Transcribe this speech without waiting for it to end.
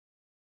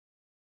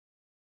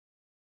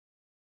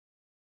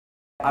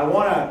I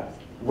want to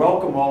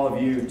welcome all of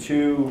you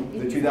to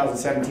the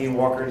 2017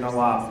 Walker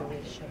Dunlop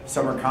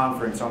Summer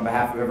Conference on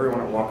behalf of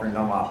everyone at Walker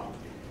Dunlop.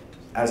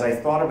 As I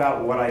thought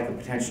about what I could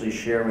potentially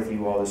share with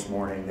you all this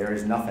morning, there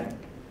is nothing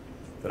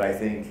that I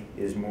think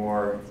is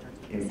more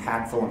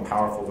impactful and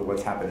powerful to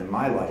what's happened in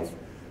my life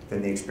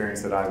than the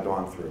experience that I've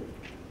gone through.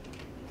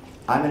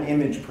 I'm an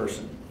image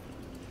person.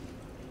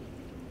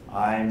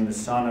 I'm the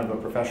son of a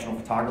professional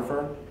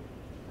photographer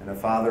and a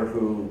father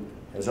who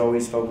has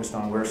always focused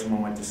on where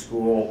someone went to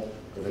school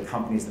or the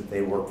companies that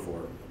they work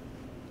for.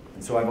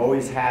 And so I've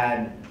always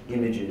had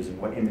images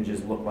and what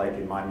images look like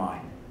in my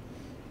mind.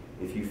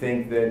 If you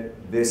think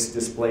that this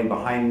display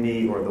behind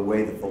me or the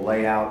way that the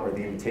layout or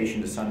the invitation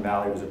to Sun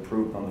Valley was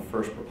approved on the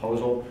first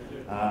proposal,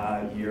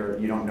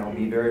 you don't know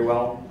me very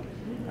well.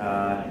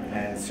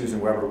 And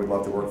Susan Weber would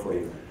love to work for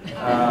you.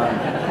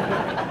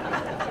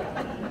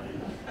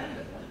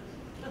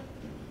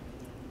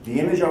 The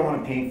image I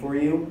want to paint for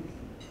you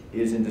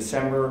is in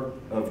December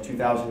of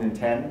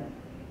 2010,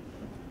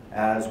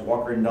 as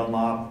Walker &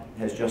 Dunlop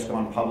has just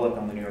gone public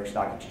on the New York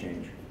Stock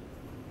Exchange.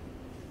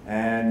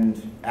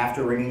 And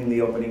after ringing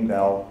the opening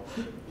bell,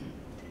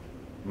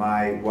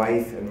 my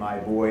wife and my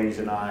boys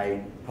and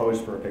I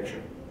posed for a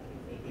picture.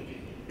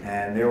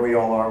 And there we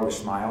all are with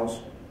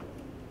smiles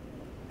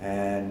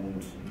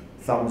and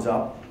thumbs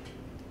up.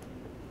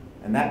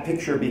 And that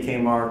picture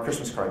became our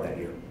Christmas card that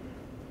year.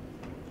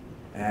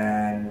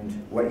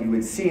 And what you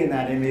would see in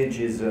that image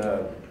is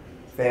a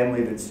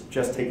family that's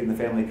just taken the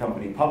family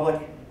company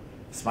public,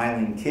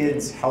 smiling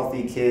kids,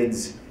 healthy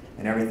kids,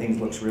 and everything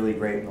looks really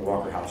great in the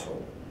Walker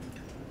household.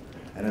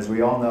 And as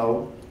we all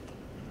know,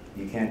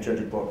 you can't judge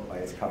a book by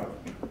its cover.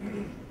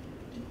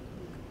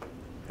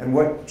 And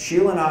what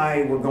Sheila and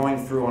I were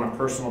going through on a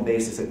personal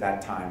basis at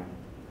that time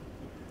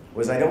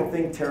was, I don't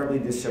think, terribly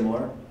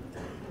dissimilar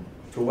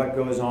to what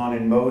goes on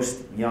in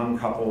most young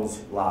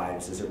couples'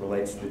 lives as it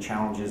relates to the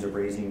challenges of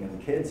raising young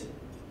kids,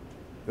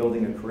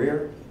 building a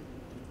career,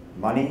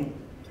 money,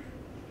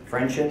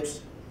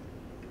 friendships,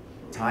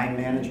 time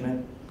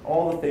management,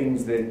 all the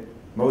things that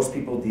most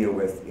people deal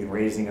with in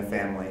raising a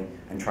family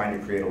and trying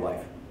to create a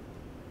life.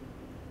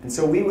 And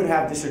so we would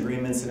have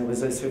disagreements, and it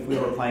was as if we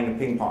were playing a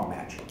ping pong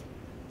match.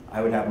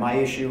 I would have my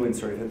issue and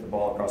sort of hit the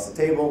ball across the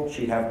table.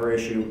 She'd have her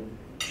issue.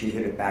 She'd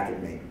hit it back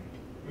at me.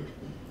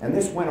 And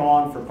this went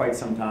on for quite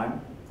some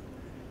time.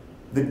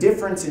 The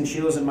difference in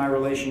Sheila's and my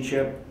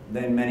relationship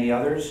than many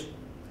others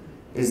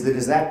is that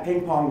as that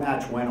ping pong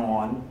match went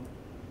on,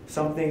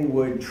 something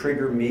would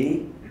trigger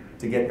me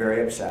to get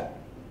very upset.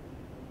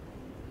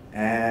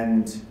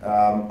 And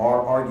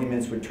our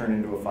arguments would turn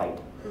into a fight.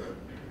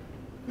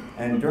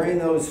 And during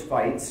those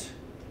fights,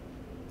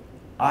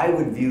 I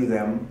would view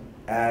them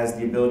as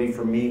the ability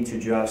for me to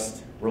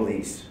just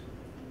release.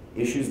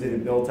 Issues that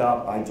had built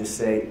up, I'd just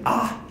say,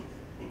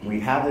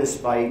 we'd have this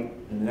fight,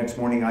 and the next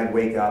morning I'd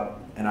wake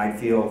up and I'd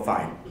feel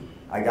fine.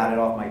 I got it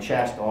off my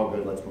chest, all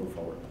good, let's move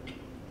forward.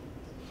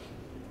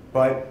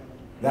 But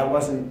that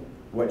wasn't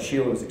what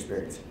Sheila was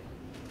experiencing.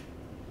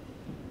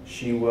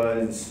 She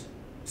was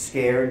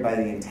scared by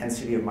the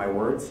intensity of my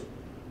words.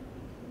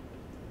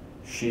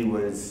 She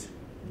was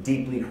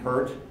deeply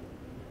hurt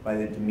by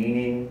the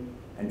demeaning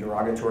and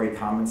derogatory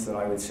comments that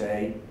I would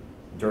say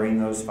during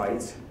those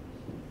fights.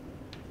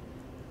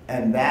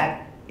 And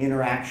that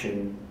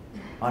interaction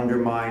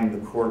undermined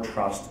the core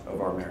trust of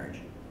our marriage.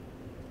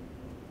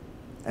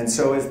 And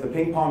so as the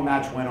ping pong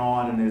match went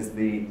on and as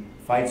the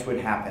fights would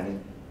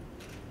happen,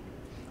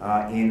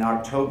 in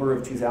October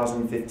of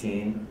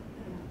 2015,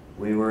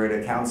 we were at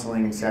a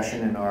counseling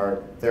session and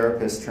our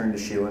therapist turned to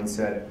Sheila and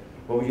said,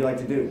 "What would you like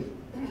to do?"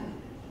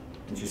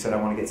 And she said, "I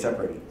want to get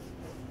separated."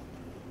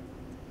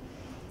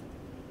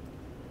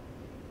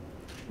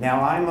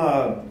 Now I'm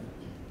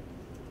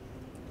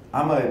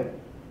a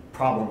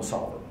problem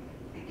solver.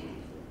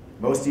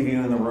 Most of you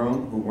in the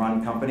room who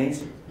run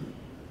companies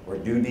or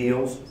do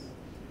deals,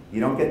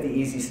 you don't get the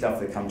easy stuff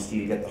that comes to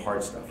you, you get the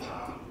hard stuff.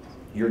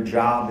 Your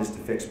job is to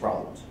fix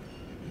problems.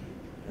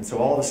 And so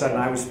all of a sudden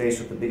I was faced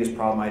with the biggest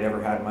problem I'd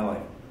ever had in my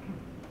life.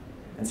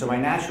 And so my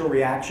natural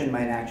reaction,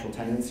 my natural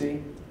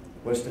tendency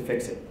was to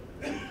fix it.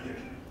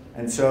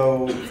 And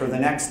so for the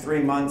next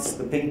 3 months,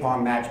 the ping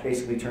pong match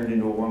basically turned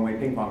into a one-way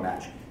ping pong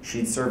match.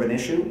 She'd serve an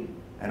issue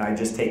and I'd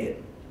just take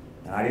it.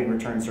 And I didn't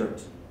return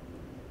service.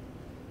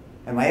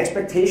 And my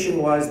expectation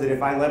was that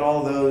if I let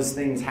all those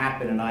things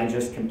happen and I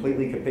just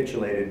completely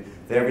capitulated,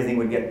 that everything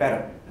would get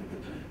better.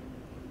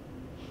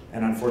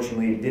 And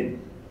unfortunately it didn't.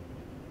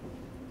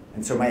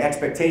 And so my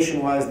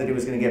expectation was that it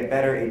was going to get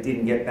better. It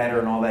didn't get better,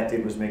 and all that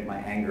did was make my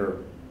anger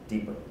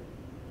deeper.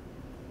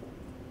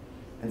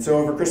 And so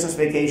over Christmas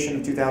vacation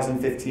of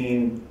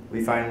 2015,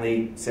 we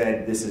finally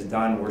said, this is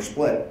done, we're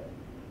split.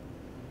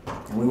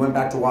 And we went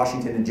back to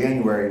Washington in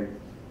January,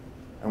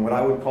 and what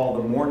I would call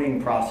the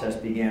mourning process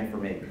began for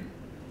me.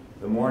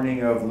 The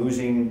mourning of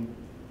losing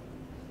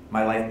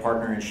my life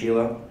partner in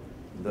Sheila,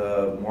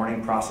 the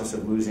mourning process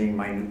of losing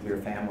my nuclear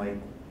family,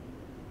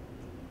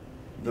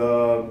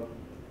 the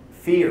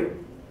fear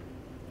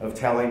of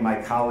telling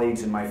my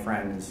colleagues and my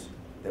friends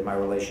that my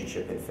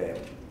relationship had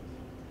failed.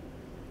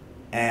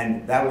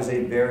 And that was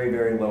a very,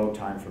 very low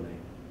time for me.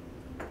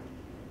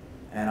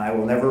 And I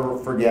will never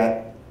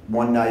forget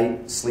one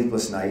night,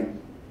 sleepless night,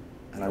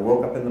 and I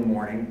woke up in the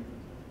morning,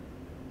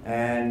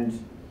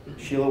 and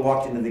Sheila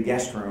walked into the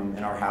guest room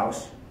in our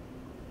house,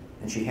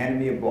 and she handed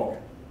me a book.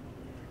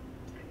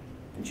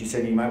 And she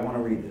said, "You might want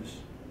to read this."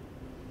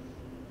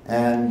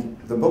 And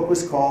the book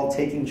was called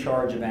Taking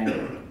Charge of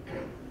Anger.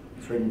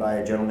 It's written by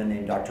a gentleman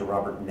named Dr.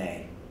 Robert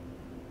Ney.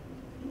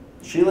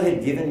 Sheila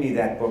had given me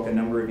that book a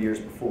number of years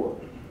before.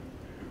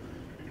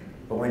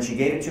 But when she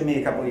gave it to me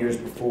a couple of years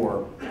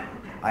before,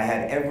 I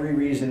had every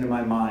reason in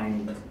my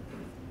mind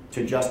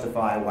to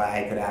justify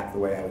why I could act the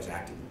way I was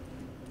acting.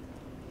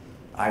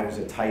 I was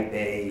a type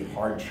A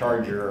hard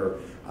charger.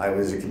 I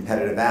was a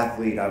competitive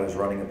athlete. I was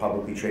running a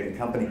publicly traded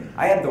company.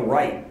 I had the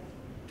right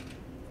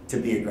to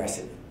be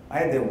aggressive. I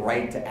had the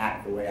right to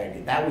act the way I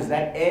did.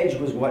 That edge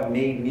was what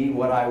made me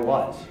what I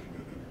was.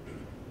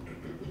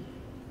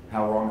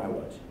 How wrong I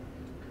was.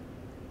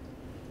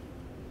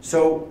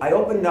 So I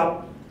opened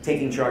up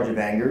Taking Charge of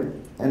Anger,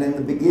 and in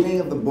the beginning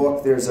of the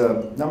book, there's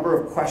a number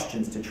of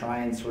questions to try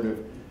and sort of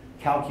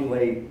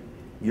calculate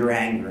your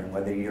anger and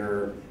whether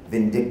you're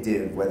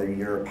vindictive, whether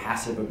you're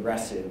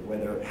passive-aggressive,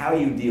 how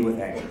you deal with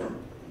anger.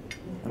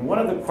 And one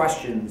of the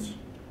questions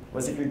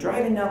was, if you're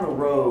driving down the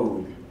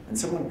road and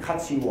someone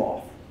cuts you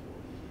off,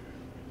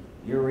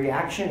 your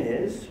reaction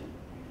is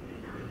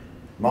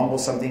mumble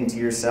something to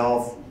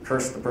yourself,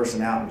 curse the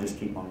person out and just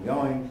keep on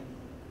going,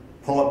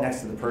 pull up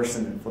next to the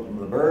person and flip them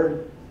the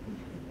bird,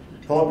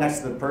 pull up next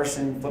to the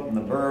person, flip them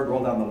the bird,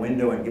 roll down the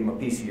window and give them a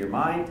piece of your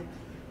mind,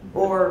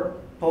 or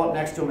pull up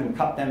next to them and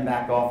cut them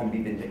back off and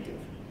be vindictive.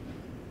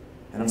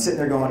 And I'm sitting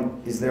there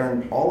going, is there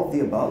an all of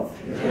the above?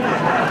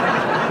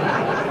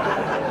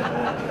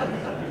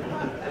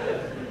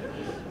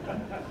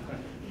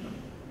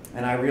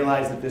 And I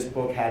realized that this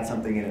book had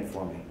something in it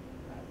for me.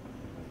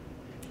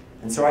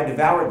 And so I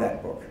devoured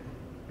that book.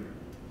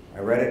 I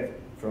read it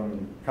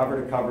from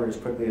cover to cover as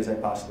quickly as I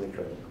possibly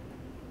could.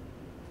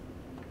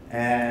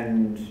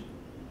 And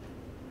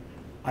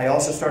I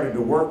also started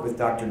to work with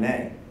Dr.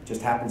 Ney. It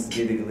just happens to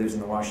be that he lives in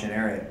the Washington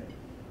area.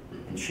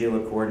 And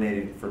Sheila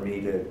coordinated for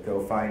me to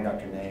go find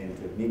Dr. Ney and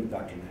to meet with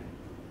Dr. Ney.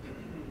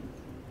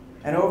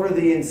 And over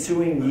the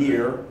ensuing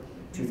year,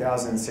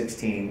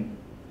 2016,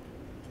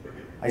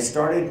 I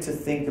started to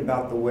think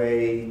about the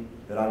way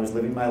that I was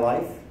living my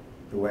life,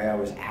 the way I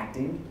was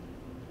acting.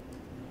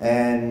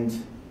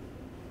 And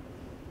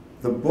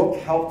the book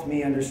helped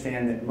me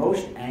understand that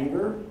most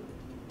anger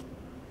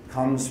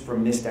comes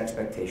from missed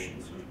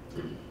expectations.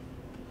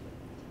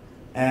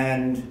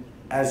 And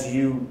as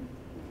you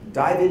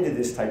dive into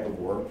this type of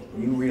work,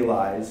 you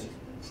realize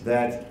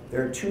that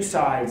there are two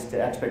sides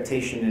to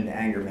expectation and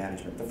anger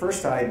management. The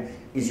first side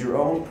is your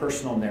own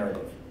personal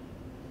narrative.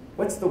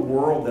 What's the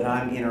world that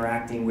I'm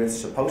interacting with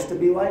supposed to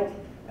be like?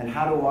 And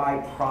how do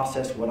I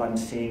process what I'm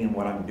seeing and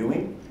what I'm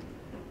doing?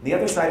 The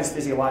other side is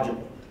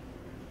physiological.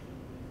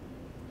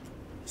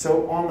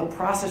 So on the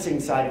processing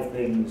side of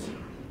things,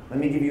 let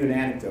me give you an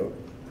anecdote.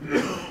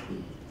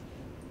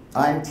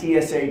 I'm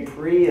TSA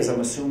pre, as I'm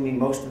assuming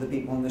most of the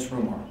people in this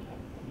room are.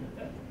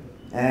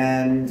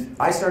 And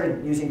I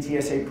started using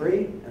TSA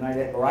pre, and I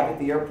arrived at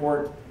the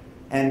airport,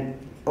 and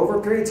over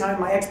a period of time,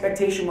 my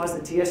expectation was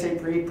that TSA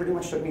pre pretty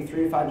much took me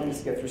 3 to 5 minutes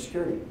to get through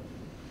security.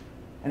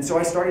 And so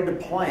I started to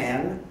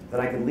plan that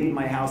I could leave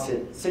my house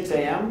at 6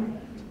 a.m.,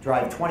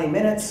 drive 20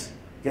 minutes,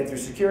 get through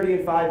security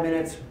in 5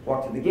 minutes,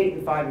 walk to the gate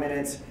in 5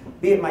 minutes,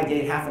 be at my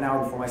gate half an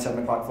hour before my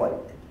 7 o'clock flight.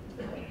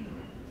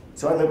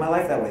 So I lived my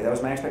life that way. That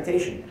was my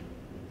expectation.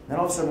 Then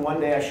all of a sudden, one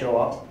day I show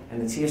up,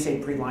 and the TSA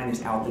pre-line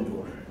is out the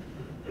door.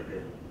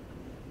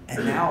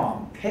 And now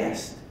I'm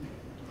pissed.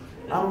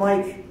 I'm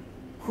like,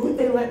 who did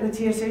they let in the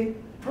TSA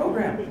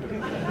program?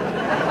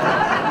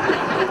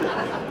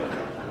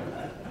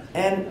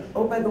 And,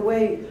 oh, by the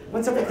way,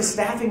 what's up with the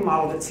staffing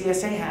model that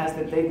TSA has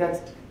that they've got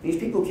these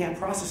people who can't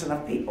process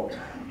enough people?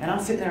 And I'm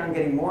sitting there and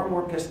getting more and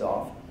more pissed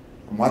off.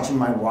 I'm watching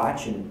my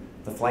watch, and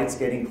the flight's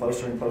getting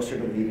closer and closer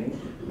to leaving.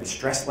 My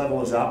stress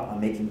level is up.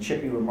 I'm making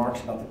chippy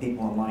remarks about the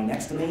people in line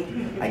next to me.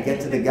 I get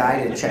to the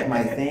guy to check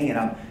my thing, and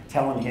I'm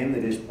telling him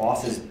that his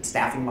boss's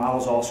staffing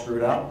model's all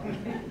screwed up.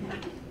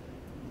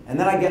 And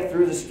then I get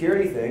through the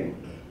security thing,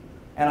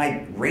 and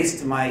I race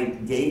to my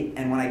gate,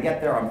 and when I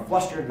get there, I'm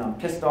flustered and I'm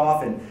pissed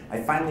off, and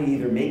I finally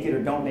either make it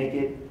or don't make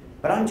it,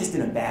 but I'm just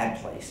in a bad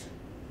place.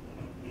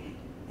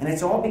 And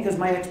it's all because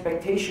my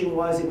expectation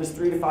was it was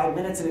 3 to 5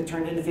 minutes, and it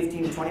turned into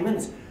 15 to 20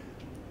 minutes.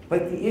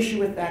 But the issue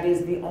with that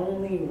is the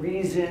only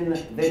reason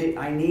that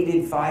I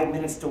needed 5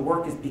 minutes to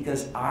work is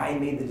because I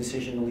made the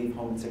decision to leave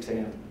home at 6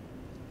 a.m.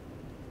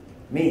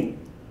 Me.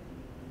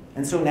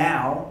 And so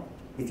now,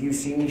 if you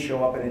see me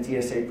show up in a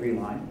TSA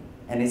pre-line,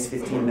 and it's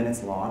 15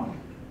 minutes long,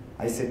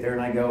 I sit there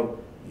and I go,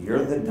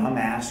 you're the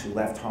dumbass who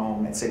left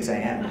home at 6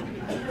 a.m.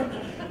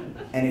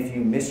 And if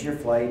you miss your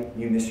flight,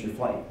 you miss your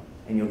flight,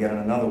 and you'll get on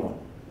another one.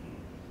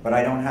 But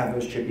I don't have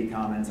those chippy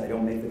comments. I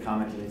don't make the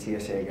comment to the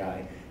TSA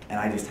guy, and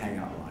I just hang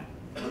out in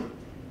line.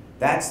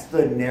 That's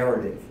the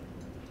narrative.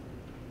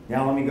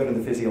 Now let me go to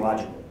the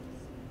physiological.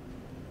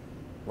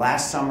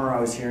 Last summer, I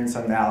was here in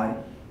Sun Valley,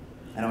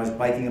 and I was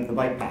biking up the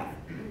bike path.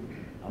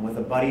 I'm with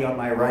a buddy on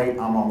my right,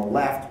 I'm on the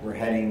left, we're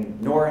heading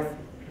north,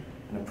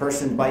 and a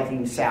person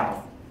biking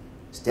south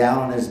is down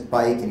on his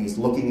bike, and he's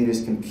looking at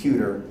his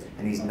computer,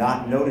 and he's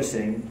not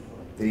noticing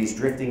that he's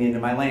drifting into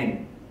my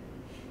lane.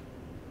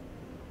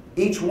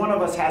 Each one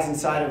of us has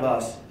inside of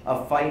us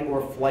a fight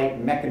or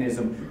flight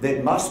mechanism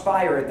that must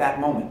fire at that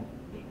moment.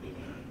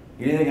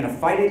 You're either going to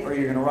fight it or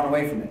you're going to run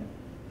away from it.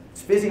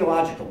 It's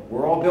physiological.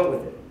 We're all built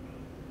with it.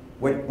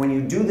 When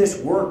you do this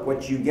work,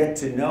 what you get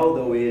to know,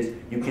 though, is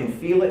you can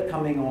feel it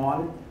coming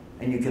on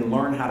and you can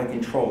learn how to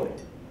control it.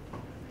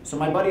 So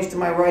my buddy's to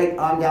my right,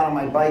 I'm down on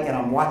my bike, and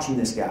I'm watching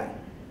this guy.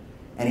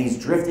 And he's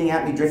drifting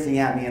at me,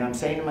 and I'm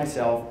saying to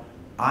myself,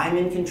 I'm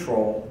in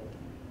control.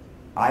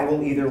 I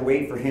will either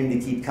wait for him to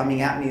keep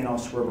coming at me and I'll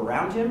swerve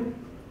around him,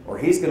 or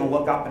he's going to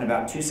look up in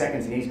about 2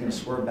 seconds and he's going to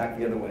swerve back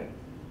the other way.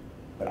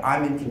 But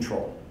I'm in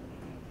control.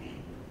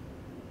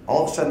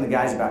 All of a sudden, the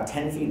guy's about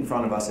 10 feet in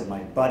front of us, and my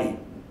buddy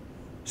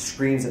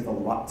screams at the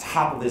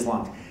top of his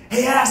lungs,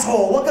 "Hey,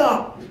 asshole, look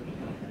up!"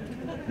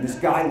 And this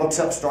guy looks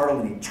up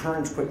startled, and he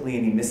turns quickly,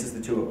 and he misses the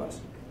two of us.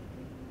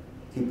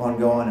 Keep on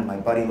going, and my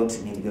buddy looks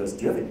at me and he goes,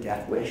 "Do you have a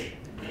death wish?"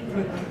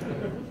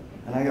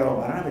 And I go,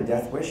 "I don't have a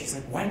death wish." He's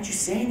like, "Why didn't you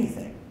say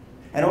anything?"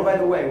 And oh, by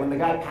the way, when the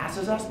guy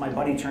passes us, my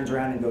buddy turns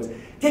around and goes,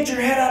 "Get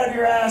your head out of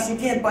your ass, you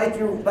can't bike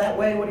that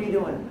way, what are you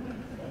doing?"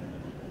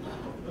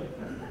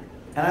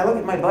 And I look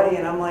at my buddy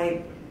and I'm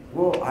like,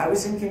 well, I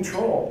was in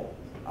control.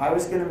 I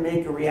was going to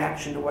make a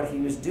reaction to what he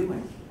was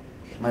doing.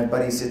 My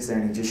buddy sits there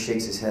and he just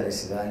shakes his head. I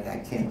said, I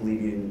can't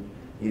believe you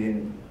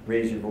didn't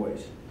raise your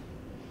voice.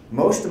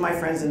 Most of my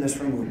friends in this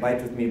room who've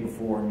biked with me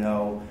before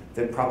know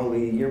that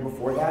probably a year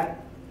before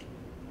that,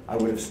 I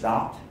would have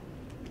stopped.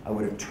 I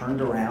would have turned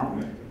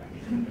around.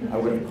 I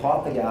would have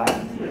caught the guy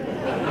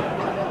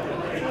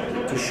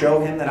to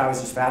show him that I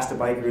was as fast a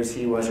biker as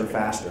he was or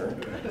faster.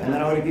 And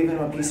then I would have given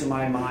him a piece of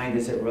my mind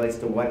as it relates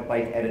to what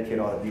bike etiquette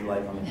ought to be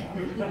like on the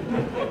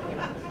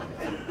path.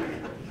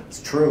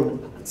 It's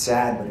true. It's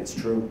sad, but it's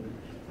true.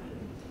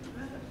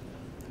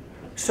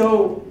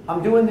 So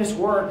I'm doing this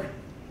work,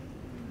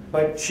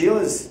 but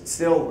Sheila's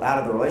still out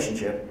of the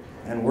relationship,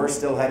 and we're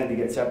still headed to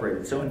get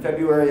separated. So in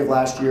February of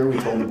last year, we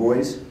told the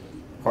boys,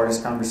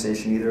 hardest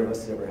conversation either of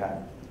us has ever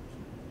had.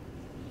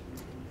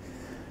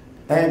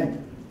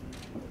 And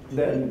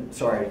then,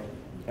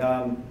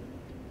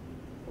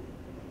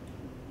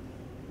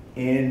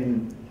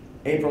 in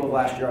April of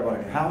last year, I bought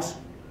a new house.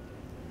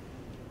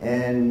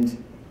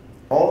 And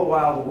all the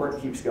while, the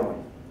work keeps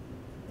going.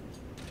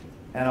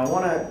 And I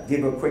want to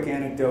give a quick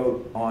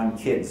anecdote on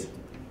kids,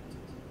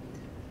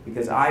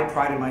 because I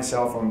prided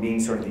myself on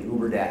being sort of the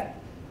uber dad.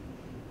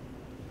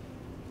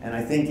 And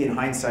I think in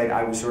hindsight,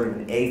 I was sort of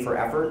an A for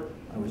effort.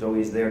 I was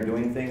always there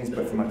doing things,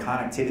 but from a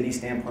connectivity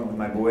standpoint with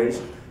my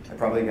boys, I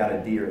probably got a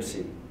D or a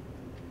C.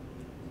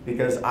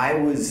 Because I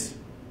was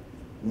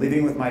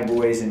living with my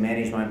boys and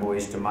managed my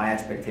boys to my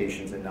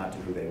expectations and not to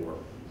who they were.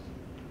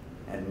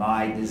 And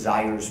my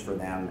desires for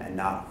them and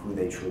not who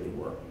they truly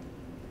were.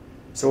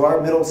 So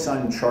our middle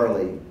son,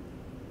 Charlie,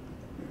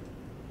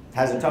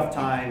 has a tough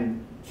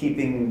time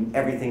keeping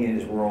everything in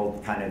his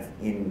world kind of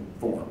in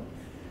form.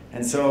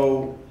 And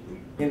so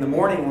in the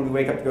morning when we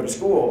wake up to go to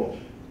school,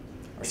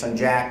 our son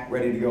Jack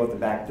ready to go at the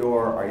back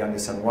door, our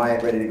youngest son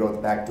Wyatt ready to go at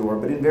the back door,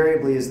 but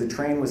invariably as the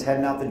train was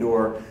heading out the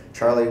door,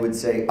 Charlie would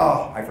say,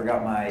 "Oh, I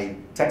forgot my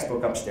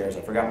textbook upstairs, I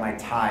forgot my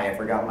tie, I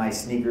forgot my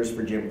sneakers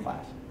for gym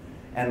class."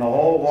 And the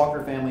whole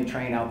Walker family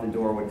train out the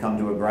door would come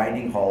to a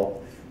grinding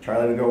halt.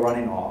 Charlie would go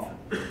running off.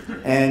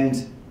 And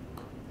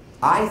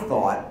I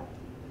thought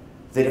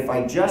that if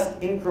I just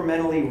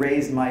incrementally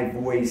raised my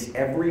voice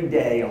every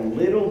day a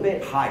little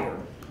bit higher,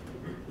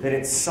 that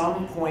at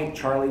some point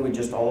Charlie would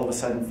just all of a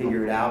sudden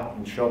figure it out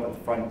and show up at the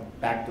front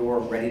back door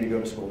ready to go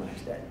to school the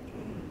next day.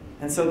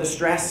 And so the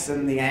stress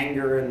and the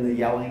anger and the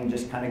yelling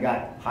just kind of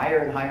got higher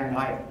and higher and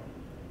higher.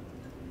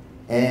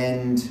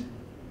 And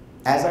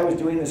as I was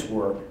doing this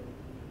work,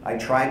 I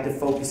tried to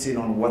focus in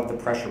on what the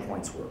pressure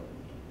points were.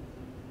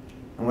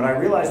 And what I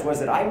realized was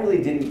that I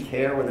really didn't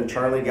care whether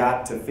Charlie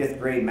got to 5th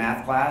grade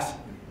math class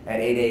at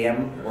 8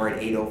 a.m. or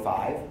at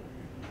 8:05.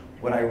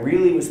 What I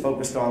really was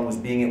focused on was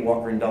being at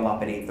Walker and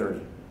Dunlop at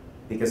 8:30,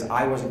 because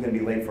I wasn't going to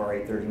be late for our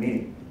 8:30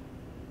 meeting.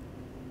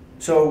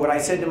 So what I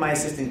said to my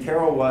assistant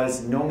Carol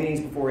was, no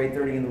meetings before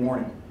 8:30 in the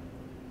morning.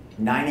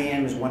 9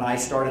 a.m. is when I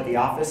start at the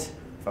office.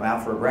 If I'm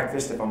out for a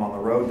breakfast, if I'm on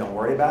the road, don't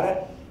worry about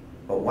it.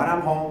 But when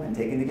I'm home and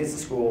taking the kids to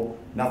school,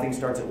 nothing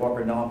starts at Walker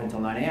and Dunlop until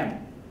 9 a.m.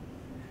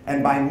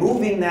 And by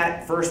moving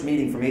that first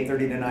meeting from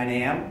 8:30 to 9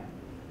 a.m.,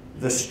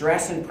 the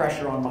stress and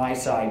pressure on my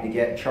side to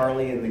get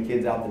Charlie and the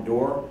kids out the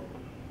door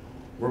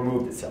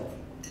removed itself.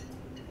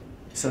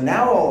 So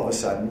now all of a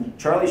sudden,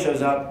 Charlie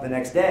shows up the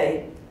next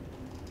day,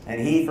 and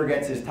he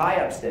forgets his tie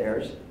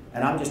upstairs,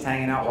 and I'm just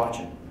hanging out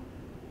watching.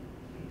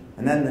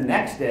 And then the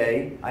next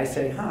day, I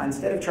say,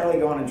 instead of Charlie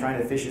going and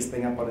trying to fish this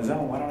thing up on his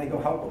own, why don't I go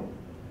help him?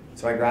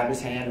 So I grabbed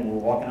his hand, and we're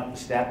walking up the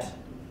steps.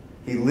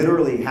 He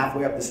literally,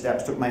 halfway up the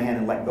steps, took my hand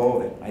and let go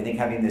of it. I think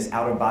having this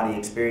out-of-body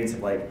experience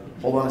of like,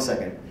 hold on a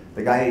second,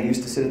 The guy who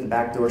used to sit at the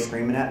back door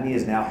screaming at me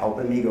is now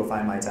helping me go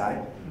find my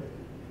tie.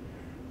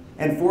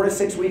 And 4 to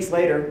 6 weeks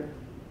later,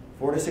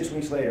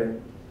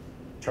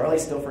 Charlie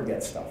still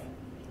forgets stuff.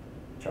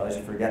 Charlie's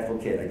a forgetful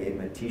kid. I gave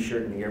him a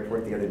t-shirt in the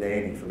airport the other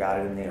day and he forgot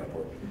it in the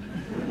airport.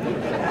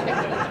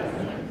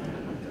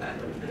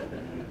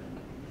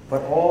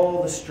 But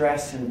all the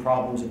stress and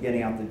problems of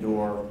getting out the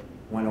door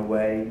went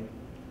away,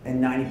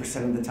 and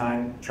 90% of the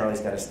time, Charlie's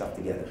got his stuff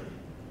together.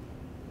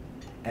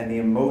 And the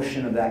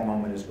emotion of that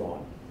moment is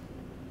gone.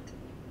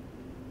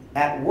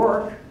 At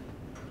work,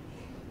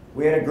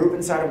 we had a group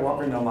inside of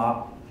Walker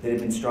Dunlop that had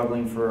been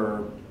struggling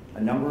for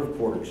a number of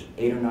quarters,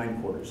 8 or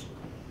 9 quarters.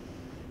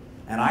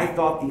 And I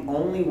thought the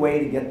only way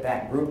to get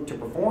that group to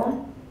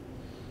perform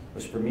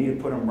was for me to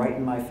put them right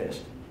in my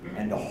fist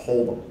and to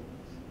hold them.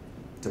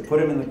 To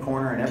put them in the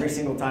corner, and every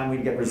single time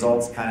we'd get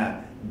results, kind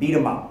of beat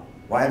them up.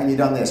 Why haven't you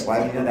done this? Why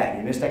haven't you done that?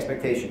 You missed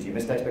expectations, you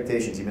missed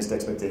expectations, you missed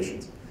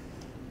expectations.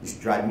 It used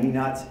to drive me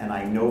nuts, and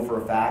I know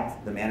for a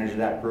fact the manager of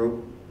that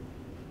group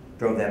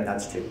drove them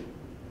nuts too.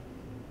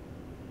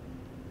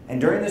 And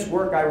during this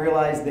work, I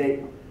realized that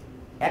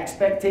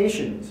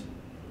expectations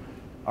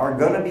are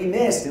going to be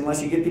missed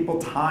unless you give people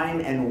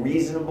time and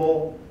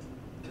reasonable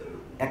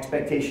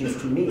expectations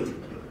to meet.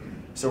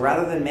 So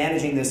rather than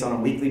managing this on a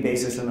weekly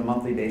basis and a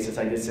monthly basis,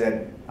 I just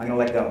said, I'm going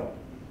to let go.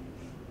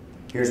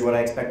 Here's what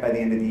I expect by the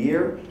end of the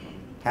year.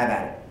 Have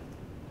at it.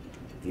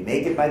 If you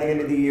make it by the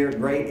end of the year,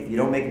 great. If you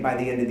don't make it by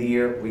the end of the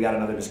year, we got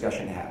another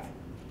discussion to have.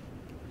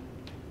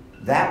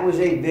 That was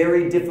a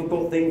very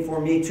difficult thing for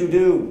me to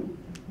do.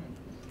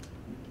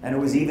 And it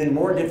was even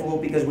more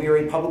difficult because we are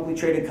a publicly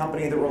traded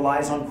company that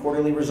relies on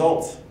quarterly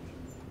results.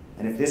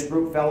 And if this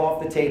group fell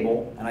off the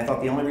table, and I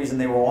thought the only reason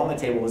they were on the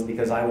table was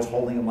because I was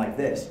holding them like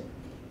this,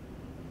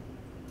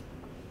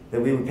 that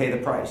we would pay the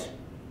price.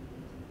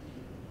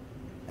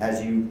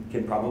 As you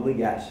can probably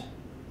guess,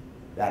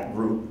 that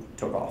group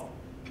took off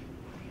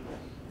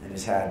and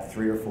has had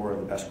 3 or 4 of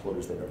the best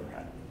quarters they've ever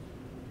had.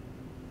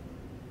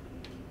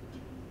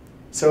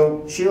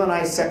 So Sheila and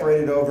I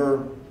separated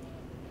over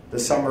the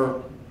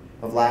summer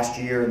of last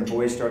year, and the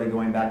boys started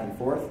going back and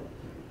forth.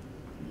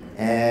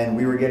 And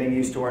we were getting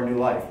used to our new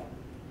life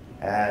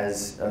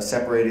as a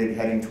separated,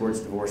 heading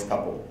towards divorced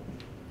couple.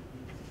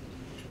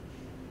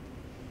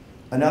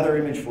 Another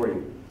image for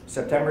you.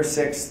 September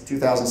 6th,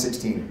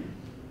 2016.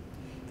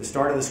 The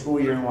start of the school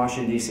year in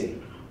Washington, D.C.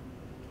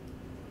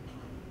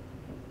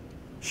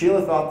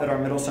 Sheila thought that our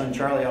middle son,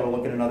 Charlie, ought to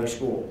look at another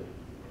school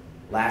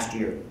last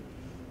year.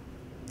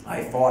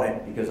 I fought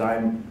it because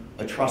I'm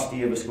a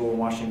trustee of a school in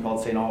Washington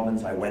called St.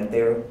 Albans. I went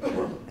there,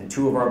 and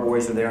 2 of our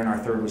boys were there, and our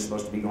 3rd was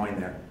supposed to be going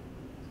there.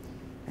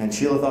 And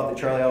Sheila thought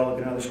that Charlie ought to look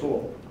at another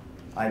school.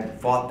 I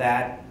fought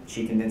that.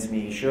 She convinced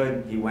me he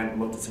should. He went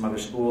and looked at some other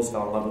schools,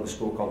 fell in love with a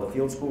school called the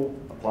Field School,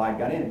 applied,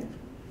 got in.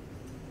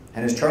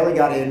 And as Charlie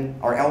got in,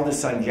 our eldest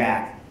son,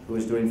 Jack, who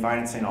was doing fine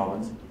at St.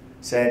 Albans,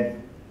 said,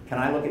 "Can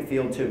I look at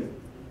Field too?"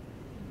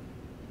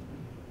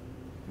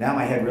 Now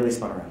my head really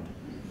spun around.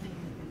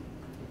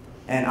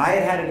 And I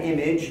had had an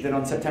image that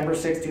on September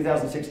 6,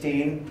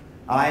 2016,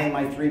 I and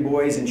my 3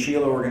 boys and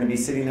Sheila were going to be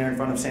sitting there in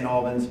front of St.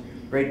 Albans.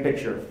 Great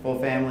picture, full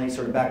family,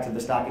 sort of back to the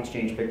stock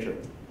exchange picture.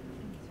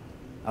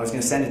 I was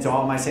going to send it to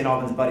all my St.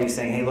 Albans buddies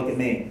saying, "Hey, look at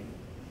me.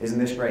 Isn't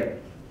this great?"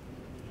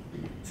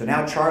 So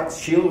now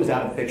Sheila was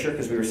out of the picture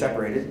because we were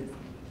separated.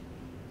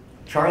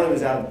 Charlie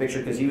was out of the picture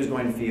because he was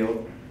going to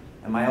Field.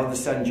 And my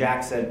eldest son,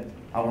 Jack, said,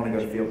 "I want to go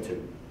to Field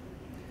too."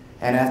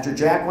 And after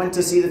Jack went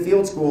to see the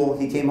Field School,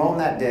 he came home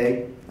that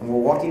day, and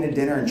we're walking to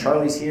dinner, and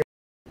Charlie's here.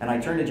 And I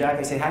turned to Jack,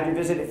 I say, "How'd your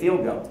visit at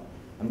Field go?"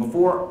 And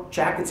before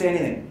Jack could say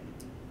anything,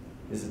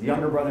 his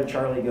younger brother,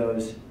 Charlie,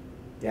 goes,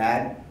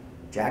 "Dad,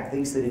 Jack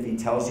thinks that if he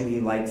tells you he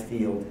likes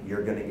Field,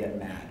 you're going to get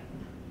mad."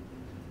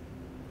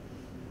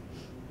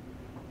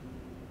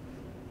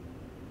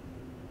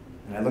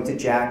 And I looked at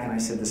Jack and I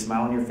said, "The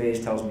smile on your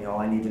face tells me all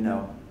I need to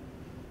know.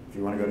 If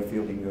you want to go to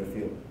Field, you can go to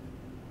Field."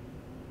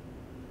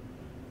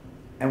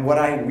 And what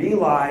I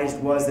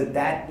realized was that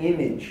that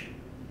image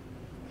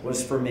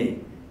was for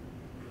me.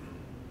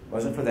 It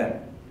wasn't for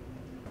them.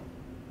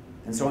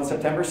 And so on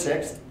September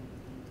 6th,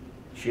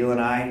 Sheila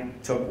and I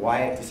took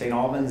Wyatt to St.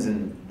 Albans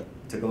and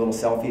took a little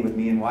selfie with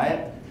me and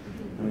Wyatt.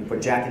 And we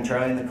put Jack and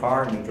Charlie in the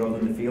car and we drove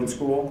them to Field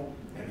School.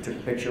 We took a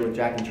picture with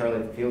Jack and Charlie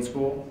at the Field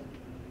School.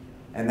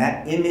 And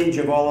that image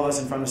of all of us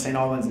in front of St.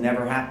 Albans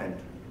never happened.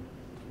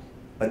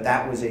 But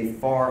that was a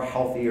far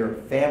healthier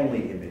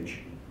family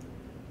image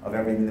of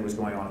everything that was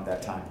going on at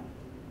that time.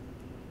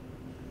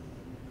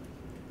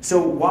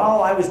 So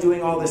while I was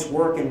doing all this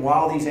work and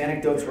while these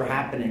anecdotes were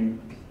happening,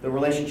 the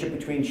relationship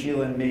between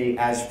Sheila and me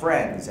as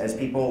friends, as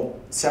people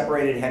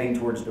separated heading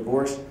towards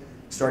divorce,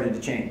 started to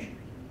change.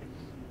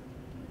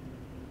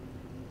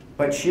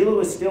 But Sheila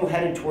was still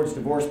headed towards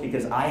divorce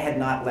because I had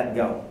not let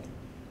go.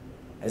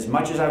 As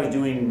much as I was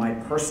doing my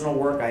personal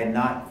work, I had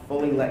not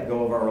fully let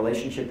go of our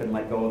relationship and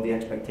let go of the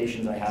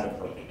expectations I had of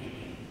her.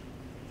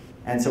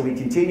 And so we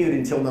continued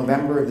until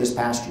November of this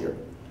past year.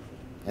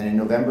 And in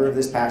November of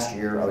this past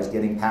year, I was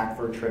getting packed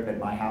for a trip at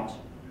my house.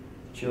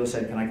 Sheila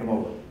said, "Can I come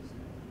over?"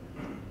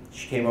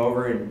 She came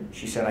over and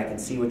she said, I can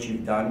see what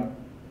you've done.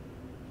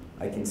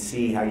 I can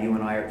see how you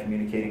and I are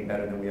communicating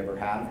better than we ever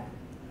have.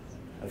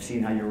 I've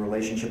seen how your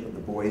relationship with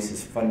the boys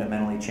has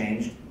fundamentally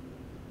changed.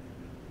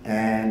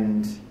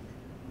 And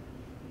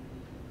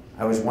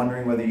I was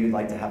wondering whether you'd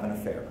like to have an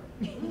affair.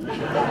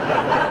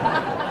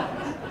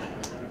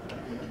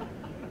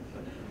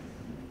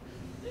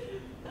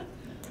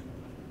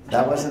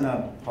 That wasn't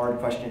a hard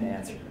question to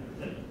answer.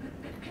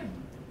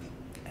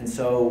 And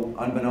so,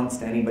 unbeknownst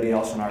to anybody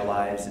else in our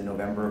lives, in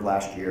November of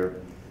last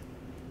year,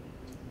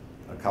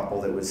 a couple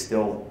that was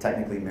still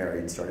technically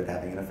married started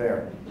having an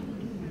affair.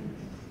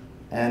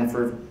 And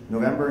for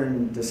November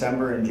and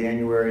December and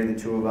January, the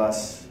two of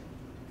us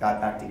got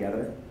back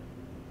together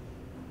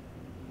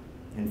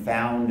and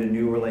found a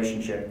new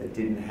relationship that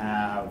didn't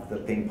have the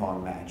ping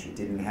pong match. It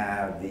didn't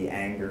have the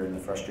anger and the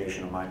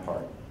frustration on my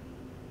part.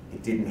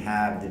 It didn't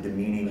have the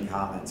demeaning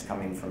comments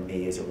coming from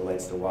me as it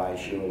relates to why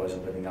Sheila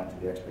wasn't living up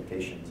to the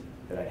expectations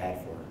that I had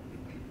for her.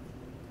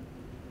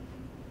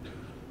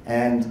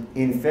 And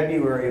in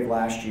February of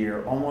last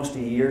year, almost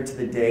a year to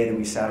the day that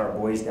we sat our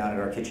boys down at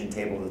our kitchen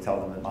table to tell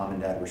them that Mom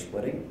and Dad were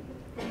splitting,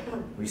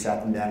 we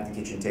sat them down at the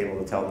kitchen table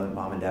to tell them that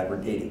Mom and Dad were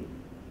dating.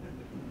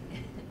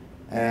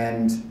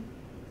 And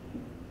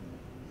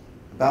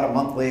about a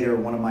month later,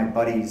 one of my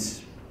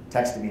buddies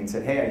texted me and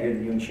said, hey, I hear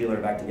that you and Sheila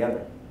are back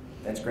together.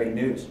 That's great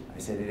news. I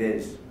said, it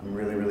is. I'm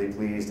really, really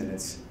pleased, and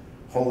it's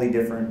wholly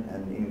different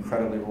and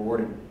incredibly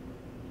rewarding.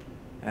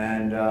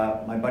 And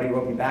my buddy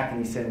wrote me back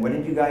and he said, when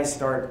did you guys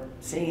start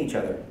seeing each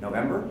other?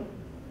 November?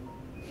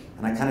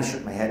 And I kind of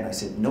shook my head and I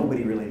said,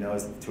 nobody really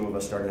knows that the two of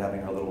us started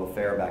having our little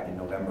affair back in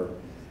November,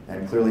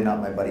 and clearly not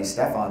my buddy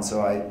Stefan.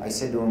 So I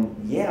said to him,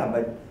 yeah,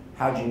 but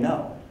how'd you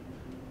know?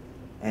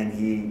 And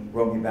he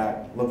wrote me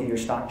back, look at your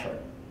stock chart.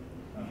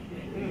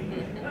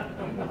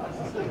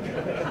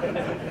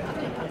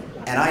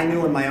 And I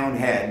knew in my own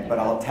head, but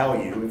I'll tell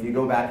you, if you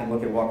go back and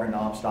look at Walker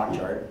Dunlop stock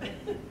chart,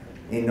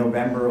 in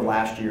November of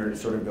last year, it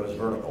sort of goes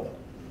vertical.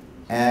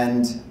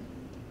 And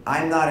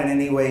I'm not in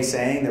any way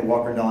saying that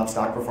Walker Dunlop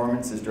stock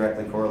performance is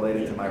directly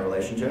correlated to my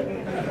relationship.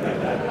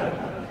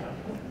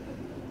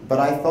 But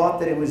I thought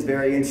that it was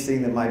very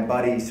interesting that my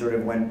buddy sort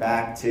of went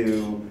back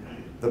to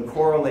the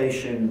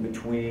correlation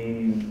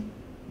between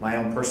my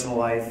own personal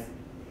life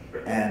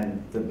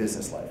and the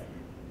business life.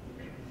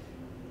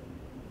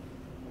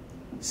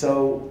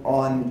 So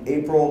on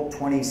April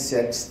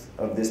 26th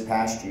of this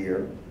past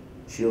year,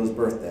 Sheila's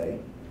birthday,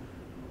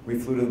 we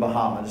flew to the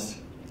Bahamas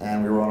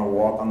and we were on a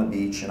walk on the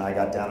beach, and I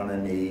got down on a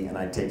knee and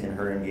I'd taken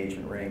her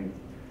engagement ring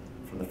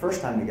from the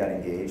first time we got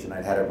engaged, and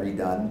I'd had it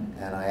redone,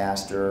 and I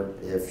asked her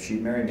if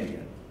she'd marry me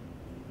again.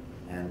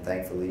 And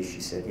thankfully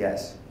she said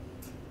yes.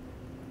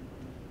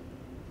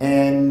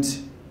 And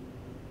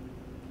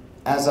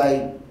as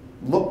I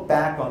look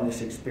back on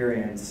this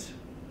experience,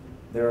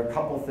 there are a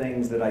couple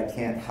things that I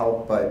can't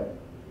help but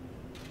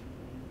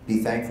be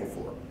thankful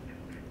for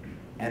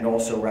and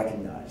also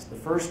recognize. The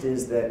first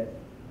is that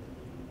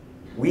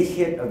we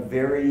hit a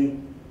very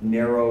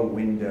narrow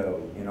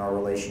window in our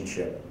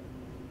relationship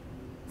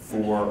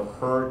for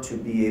her to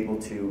be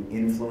able to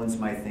influence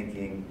my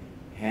thinking,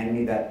 hand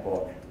me that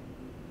book,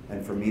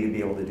 and for me to be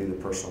able to do the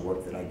personal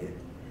work that I did.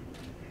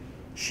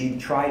 She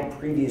tried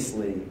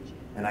previously,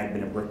 and I'd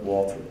been a brick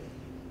wall to it.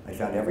 I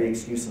found every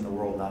excuse in the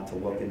world not to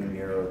look in the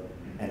mirror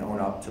and own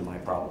up to my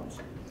problems.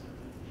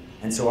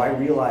 And so I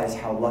realized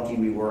how lucky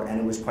we were, and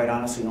it was quite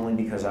honestly only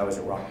because I was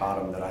at rock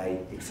bottom that I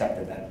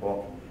accepted that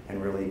book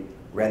and really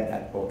read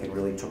that book and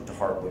really took to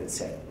heart what it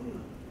said.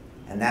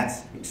 And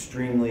that's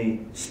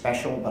extremely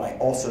special, but I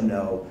also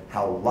know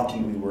how lucky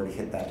we were to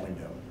hit that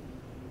window,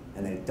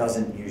 and that it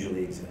doesn't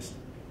usually exist.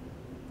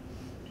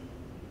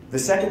 The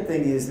second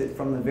thing is that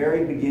from the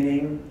very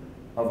beginning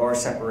of our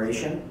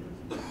separation,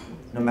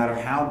 no matter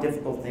how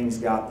difficult things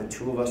got, the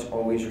two of us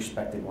always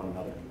respected one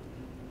another.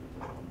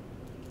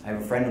 I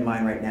have a friend of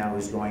mine right now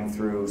who's going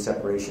through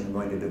separation and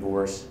going to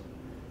divorce,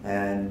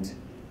 and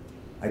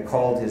I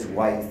called his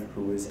wife,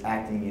 who was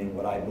acting in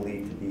what I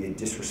believe to be a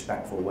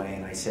disrespectful way,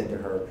 and I said to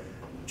her,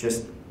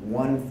 just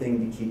one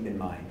thing to keep in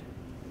mind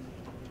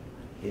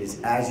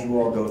is as you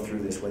all go through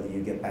this, whether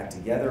you get back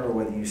together or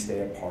whether you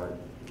stay apart,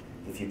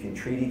 if you can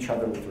treat each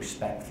other with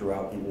respect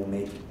throughout, it will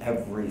make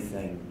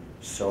everything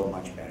so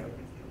much better.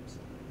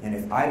 And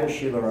if either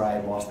Sheila or I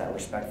had lost that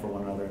respect for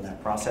one another in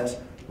that process,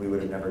 we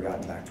would have never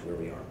gotten back to where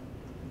we are.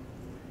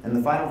 And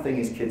the final thing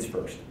is kids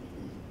first.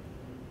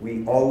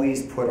 We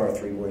always put our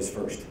three boys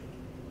first.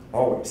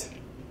 Always.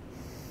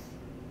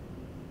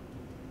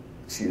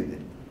 Excuse me.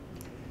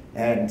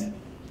 And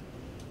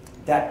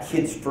that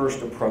kids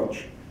first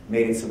approach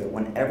made it so that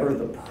whenever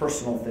the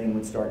personal thing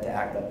would start to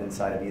act up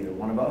inside of either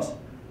one of us,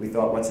 we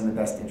thought, what's in the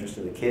best interest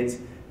of the kids?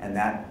 And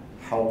that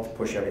helped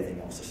push everything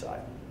else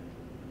aside.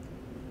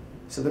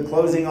 So the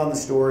closing on the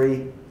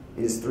story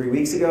is 3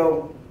 weeks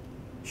ago.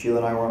 Sheila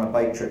and I were on a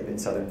bike trip in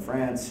southern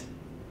France.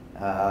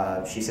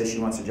 She says she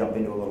wants to jump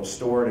into a little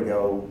store to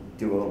go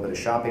do a little bit of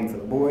shopping for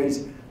the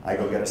boys. I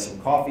go get us some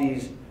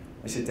coffees.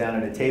 I sit down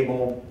at a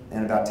table,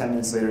 and about 10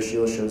 minutes later,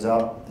 Sheila shows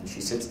up, and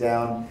she sits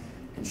down,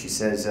 and she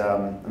says,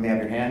 let me have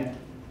your hand.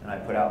 And I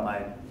put out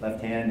my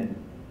left hand, and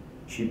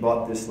she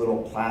bought this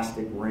little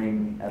plastic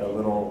ring at a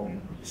little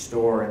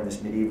store in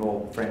this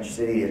medieval French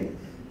city, and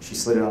she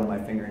slid it on my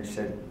finger and she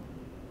said,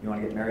 "You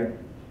want to get married?"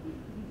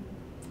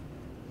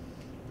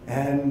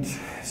 And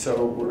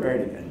so we're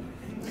married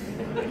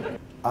again.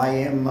 I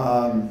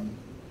am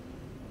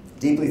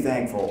deeply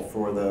thankful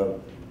for the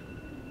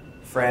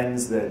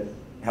friends that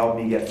helped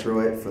me get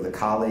through it, for the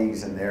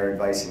colleagues and their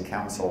advice and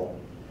counsel.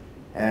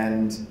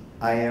 And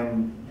I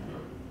am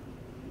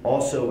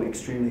also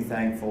extremely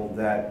thankful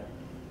that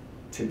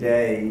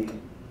today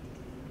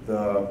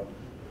the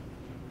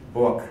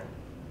book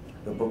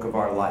of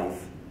our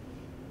life,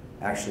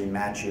 actually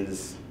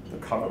matches the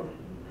cover,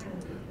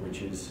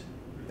 which is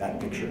that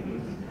picture.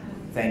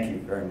 Thank you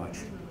very much.